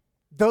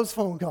 those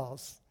phone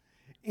calls.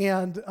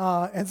 And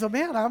so,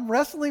 man, I'm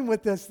wrestling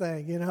with this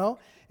thing, you know.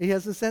 He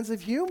has a sense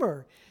of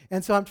humor.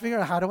 And so I'm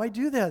figuring out, how do I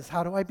do this?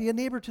 How do I be a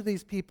neighbor to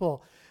these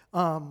people?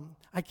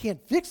 I can't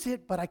fix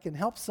it, but I can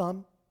help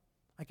some.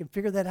 I can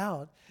figure that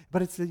out.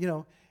 But it's,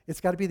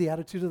 it's got to be the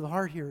attitude of the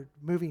heart here,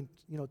 moving,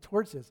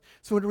 towards this.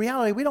 So in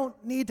reality, we don't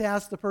need to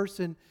ask the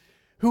person,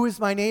 who is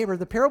my neighbor?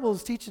 The parable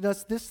is teaching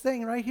us this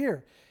thing right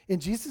here. In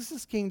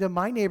Jesus' kingdom,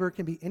 my neighbor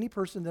can be any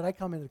person that I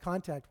come into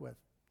contact with.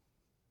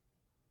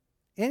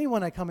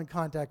 Anyone I come in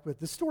contact with.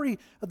 The story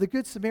of the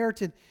Good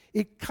Samaritan,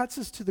 it cuts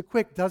us to the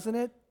quick, doesn't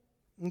it?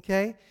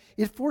 Okay?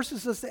 It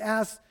forces us to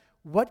ask,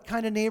 what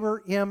kind of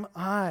neighbor am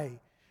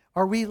I?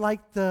 Are we like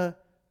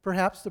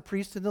perhaps the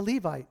priest and the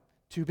Levite,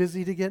 too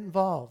busy to get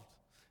involved?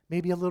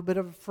 Maybe a little bit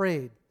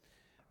afraid.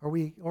 Are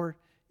we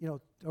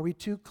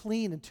too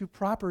clean and too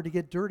proper to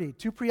get dirty?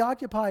 Too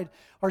preoccupied?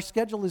 Our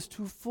schedule is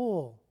too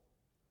full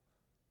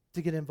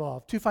to get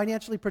involved. Too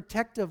financially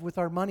protective with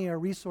our money, our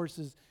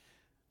resources,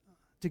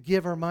 to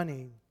give our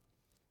money.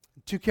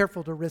 Too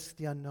careful to risk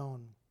the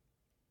unknown.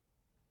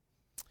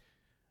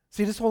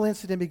 See, this whole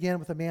incident began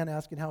with a man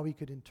asking how he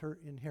could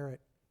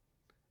inherit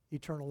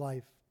eternal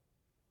life.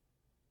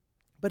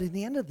 But in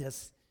the end of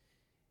this,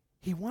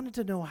 he wanted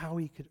to know how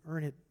he could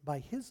earn it by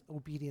his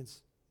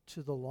obedience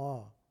to the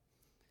law.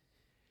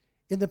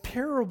 In the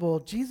parable,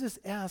 Jesus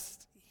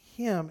asked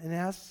him and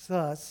asks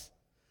us,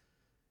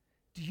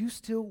 do you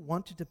still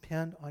want to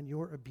depend on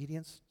your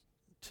obedience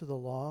to the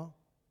law?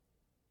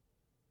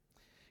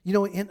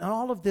 In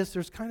all of this,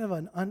 there's kind of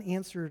an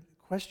unanswered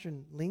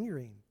question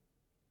lingering.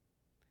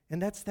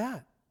 And that's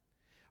that.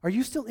 Are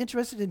you still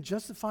interested in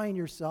justifying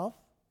yourself,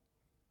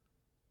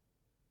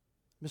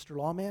 Mr.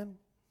 Lawman?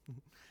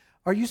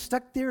 Are you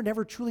stuck there,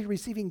 never truly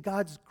receiving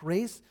God's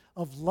grace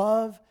of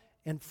love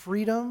and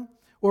freedom?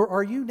 Or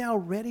are you now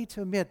ready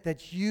to admit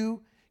that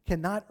you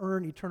cannot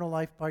earn eternal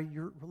life by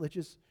your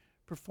religious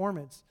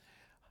performance?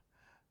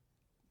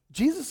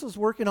 Jesus was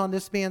working on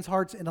this man's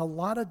hearts in a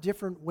lot of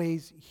different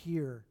ways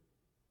here.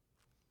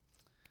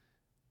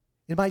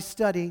 In my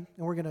study,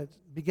 and we're going to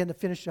begin to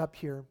finish up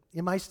here,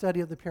 in my study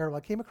of the parable,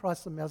 I came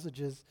across some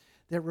messages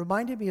that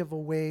reminded me of a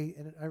way,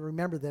 and I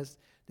remember this,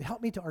 to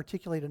help me to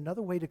articulate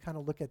another way to kind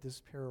of look at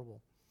this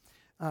parable,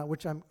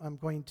 which I'm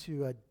going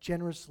to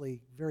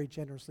very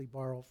generously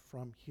borrow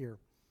from here.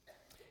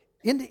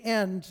 In the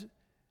end,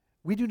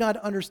 we do not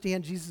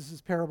understand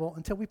Jesus' parable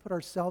until we put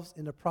ourselves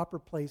in the proper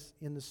place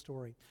in the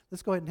story.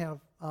 Let's go ahead and have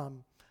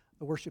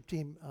the worship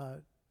team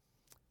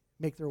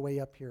make their way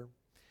up here.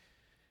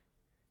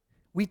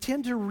 We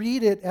tend to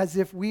read it as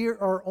if we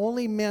are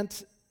only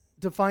meant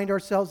to find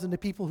ourselves in the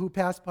people who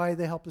pass by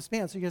the helpless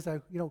man. So you guys say,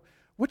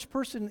 which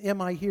person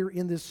am I here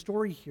in this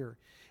story here?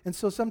 And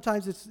so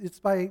sometimes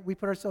we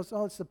put ourselves,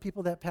 it's the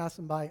people that pass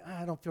them by.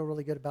 I don't feel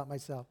really good about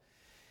myself.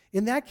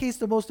 In that case,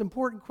 the most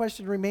important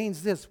question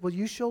remains this: will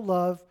you show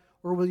love,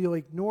 or will you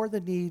ignore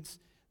the needs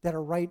that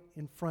are right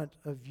in front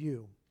of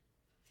you?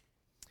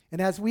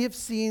 And as we have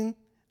seen,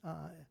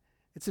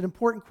 it's an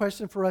important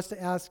question for us to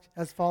ask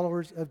as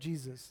followers of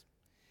Jesus.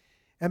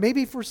 And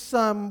maybe for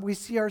some, we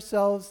see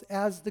ourselves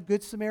as the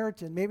Good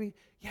Samaritan. Maybe,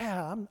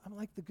 I'm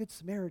like the Good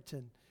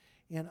Samaritan,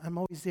 and I'm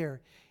always there.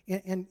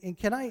 And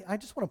can I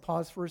just want to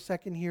pause for a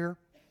second here,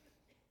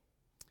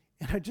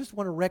 and I just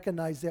want to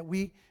recognize that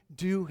we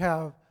do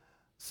have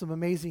some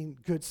amazing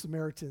Good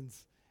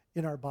Samaritans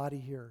in our body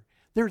here.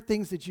 There are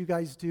things that you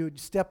guys do. You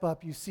step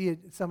up, you see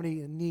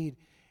somebody in need,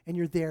 and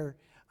you're there.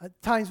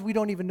 At times we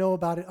don't even know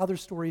about it, other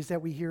stories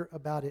that we hear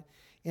about it.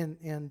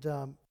 And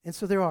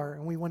so there are,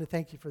 and we want to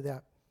thank you for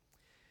that.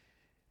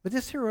 But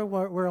this here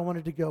where I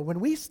wanted to go. When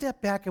we step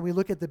back and we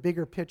look at the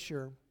bigger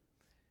picture,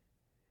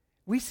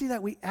 we see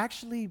that we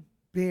actually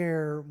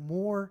bear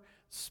more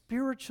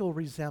spiritual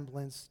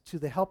resemblance to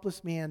the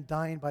helpless man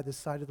dying by the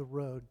side of the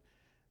road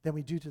than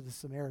we do to the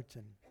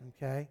Samaritan,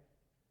 okay?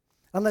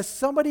 Unless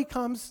somebody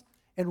comes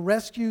and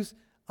rescues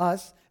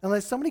us,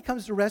 unless somebody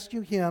comes to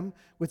rescue him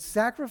with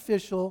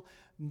sacrificial,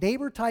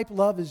 neighbor-type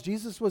love, as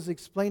Jesus was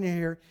explaining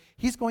here,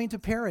 he's going to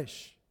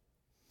perish.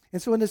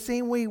 And so in the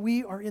same way,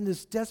 we are in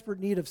this desperate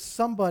need of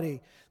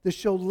somebody to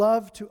show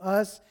love to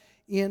us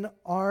in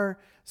our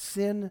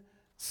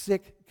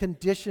sin-sick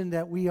condition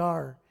that we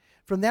are.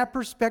 From that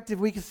perspective,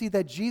 we can see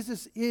that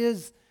Jesus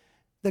is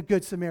the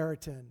Good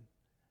Samaritan.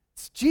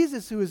 It's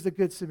Jesus who is the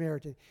Good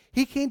Samaritan.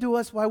 He came to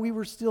us while we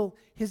were still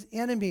his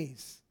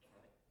enemies.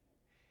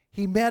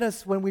 He met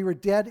us when we were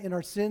dead in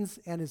our sins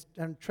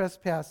and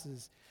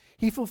trespasses.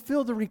 He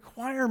fulfilled the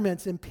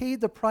requirements and paid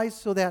the price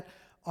so that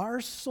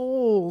our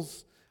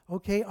souls,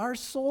 our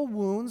soul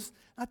wounds,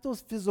 not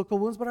those physical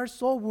wounds, but our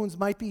soul wounds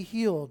might be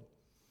healed.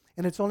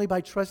 And it's only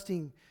by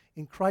trusting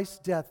in Christ's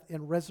death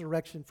and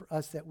resurrection for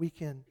us that we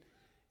can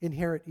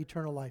inherit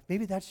eternal life.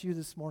 Maybe that's you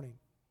this morning.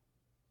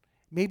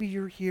 Maybe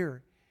you're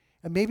here,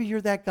 and maybe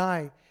you're that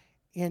guy,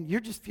 and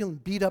you're just feeling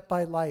beat up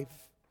by life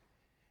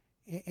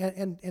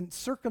and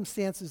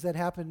circumstances that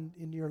happen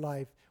in your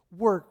life,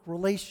 work,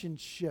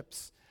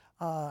 relationships,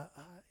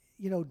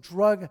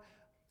 drug,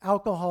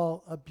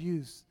 alcohol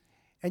abuse.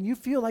 and you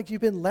feel like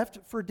you've been left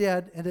for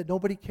dead and that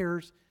nobody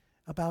cares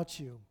about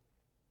you.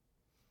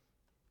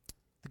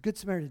 The Good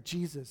Samaritan,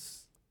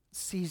 Jesus,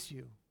 sees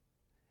you,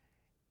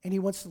 and he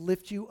wants to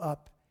lift you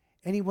up,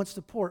 and he wants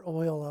to pour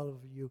oil out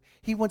over you.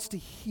 He wants to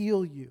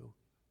heal you,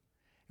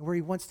 and where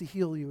he wants to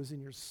heal you is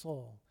in your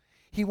soul.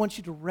 He wants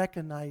you to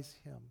recognize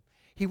him.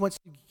 He wants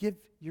you to give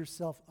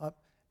yourself up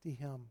to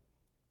him.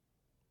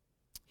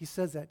 He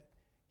says that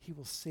he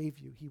will save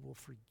you, he will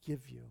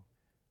forgive you,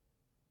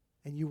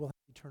 and you will have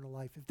eternal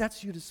life. If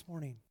that's you this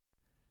morning,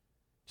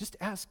 just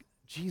ask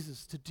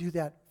Jesus to do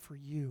that for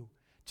you.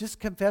 Just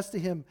confess to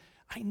him,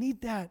 I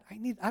need that.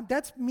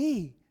 That's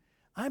me.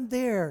 I'm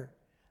there.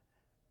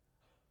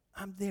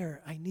 I'm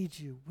there. I need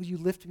you. Will you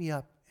lift me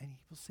up? And he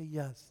will say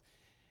yes.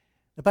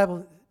 The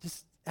Bible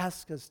just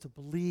asks us to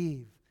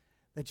believe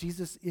that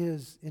Jesus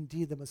is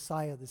indeed the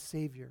Messiah, the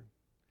Savior,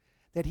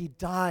 that he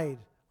died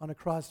on a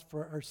cross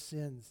for our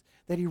sins,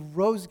 that he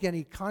rose again,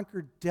 he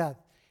conquered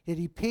death, that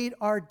he paid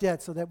our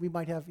debt so that we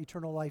might have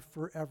eternal life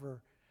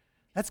forever.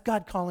 That's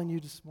God calling you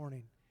this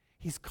morning.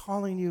 He's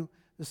calling you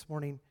this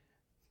morning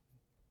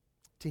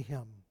to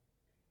him.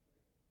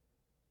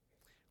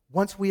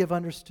 Once we have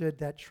understood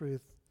that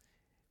truth,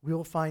 we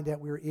will find that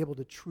we are able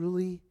to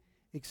truly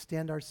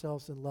extend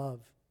ourselves in love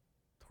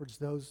towards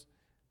those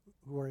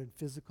who are in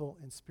physical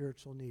and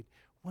spiritual need.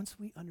 Once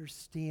we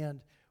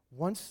understand,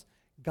 once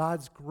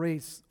God's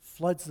grace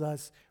floods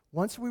us,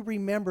 once we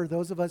remember,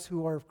 those of us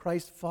who are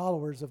Christ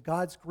followers, of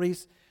God's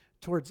grace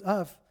towards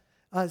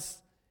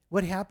us,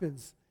 what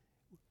happens?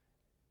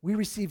 We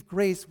receive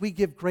grace, we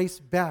give grace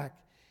back.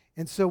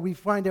 And so we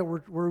find that we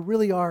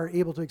really are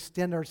able to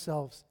extend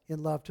ourselves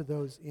in love to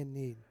those in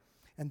need.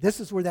 And this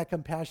is where that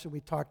compassion we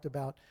talked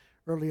about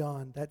early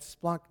on, that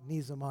splunk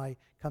nizomai,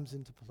 comes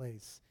into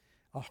place.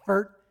 A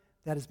heart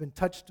that has been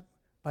touched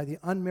by the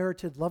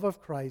unmerited love of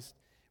Christ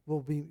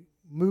will be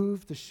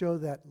moved to show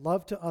that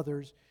love to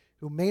others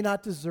who may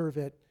not deserve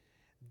it.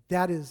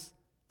 That is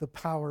the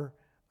power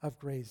of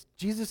grace.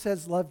 Jesus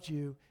has loved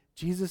you.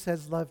 Jesus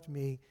has loved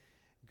me.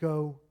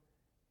 Go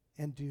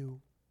and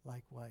do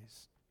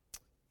likewise.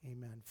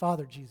 Amen.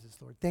 Father Jesus,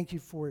 Lord, thank you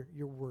for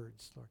your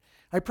words, Lord.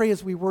 I pray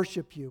as we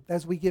worship you,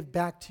 as we give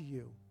back to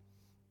you,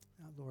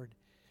 Lord,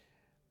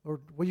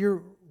 will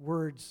your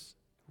words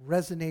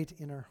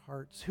resonate in our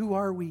hearts? Who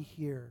are we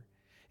here?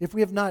 If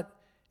we have not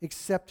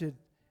accepted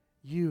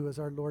you as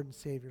our Lord and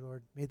Savior,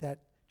 Lord, may that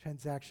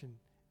transaction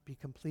be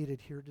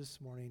completed here this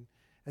morning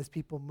as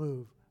people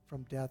move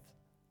from death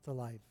to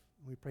life.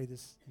 We pray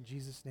this in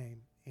Jesus'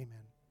 name.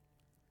 Amen.